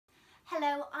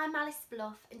Hello, I'm Alice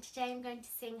Bluff and today I'm going to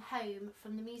sing Home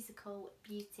from the musical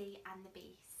Beauty and the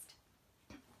Beast.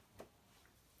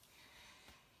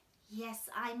 Yes,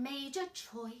 I made a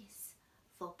choice,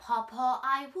 for Papa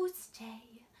I will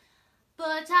stay,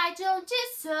 but I don't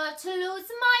deserve to lose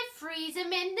my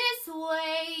freedom in this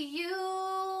way,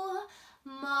 you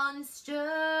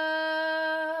monster.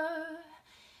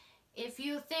 If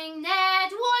you think that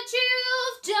what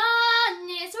you've done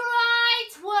is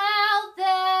right, well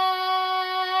then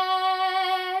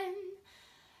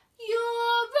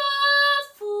you're a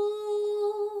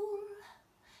fool.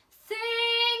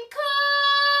 Think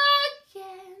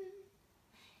again.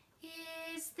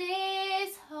 Is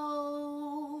this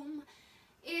home?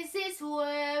 Is this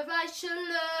where I should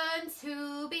learn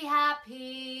to be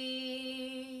happy?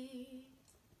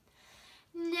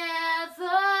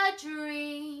 Never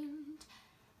dreamed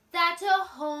that a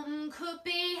home could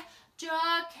be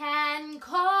dark and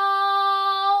cold.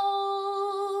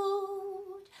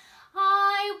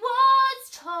 I was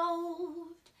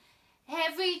told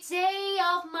every day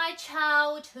of my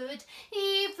childhood,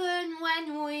 even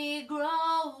when we grow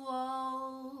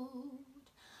old,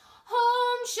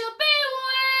 home should be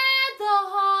where the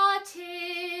heart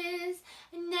is,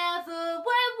 never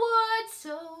where words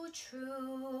so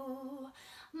true.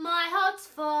 My heart's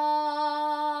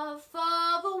far,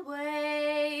 far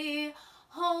away,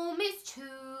 home is too.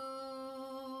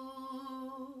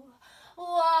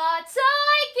 What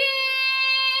I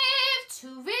give to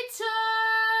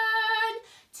return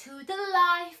to the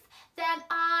life that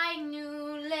I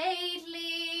knew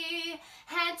lately,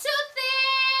 and to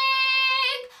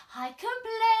think I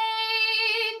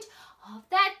complained of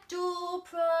that dull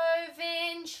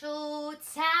provincial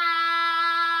town.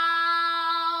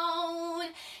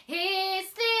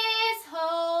 Is this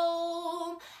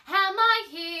home? Am I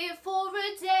here for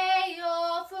a day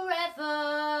or forever?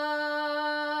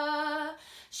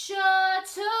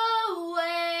 Shut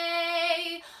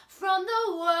away from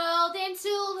the world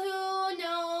until who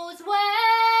knows when.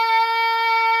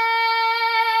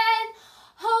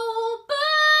 Oh,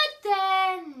 but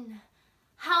then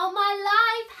how my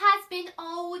life has been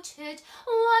altered.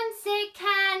 Once it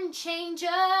can change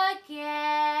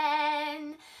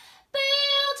again.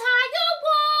 Build higher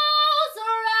walls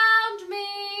around me,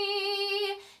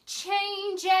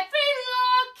 change every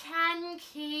lock and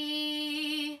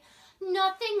key.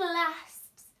 Nothing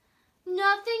lasts,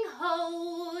 nothing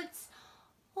holds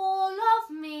all of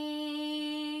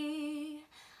me.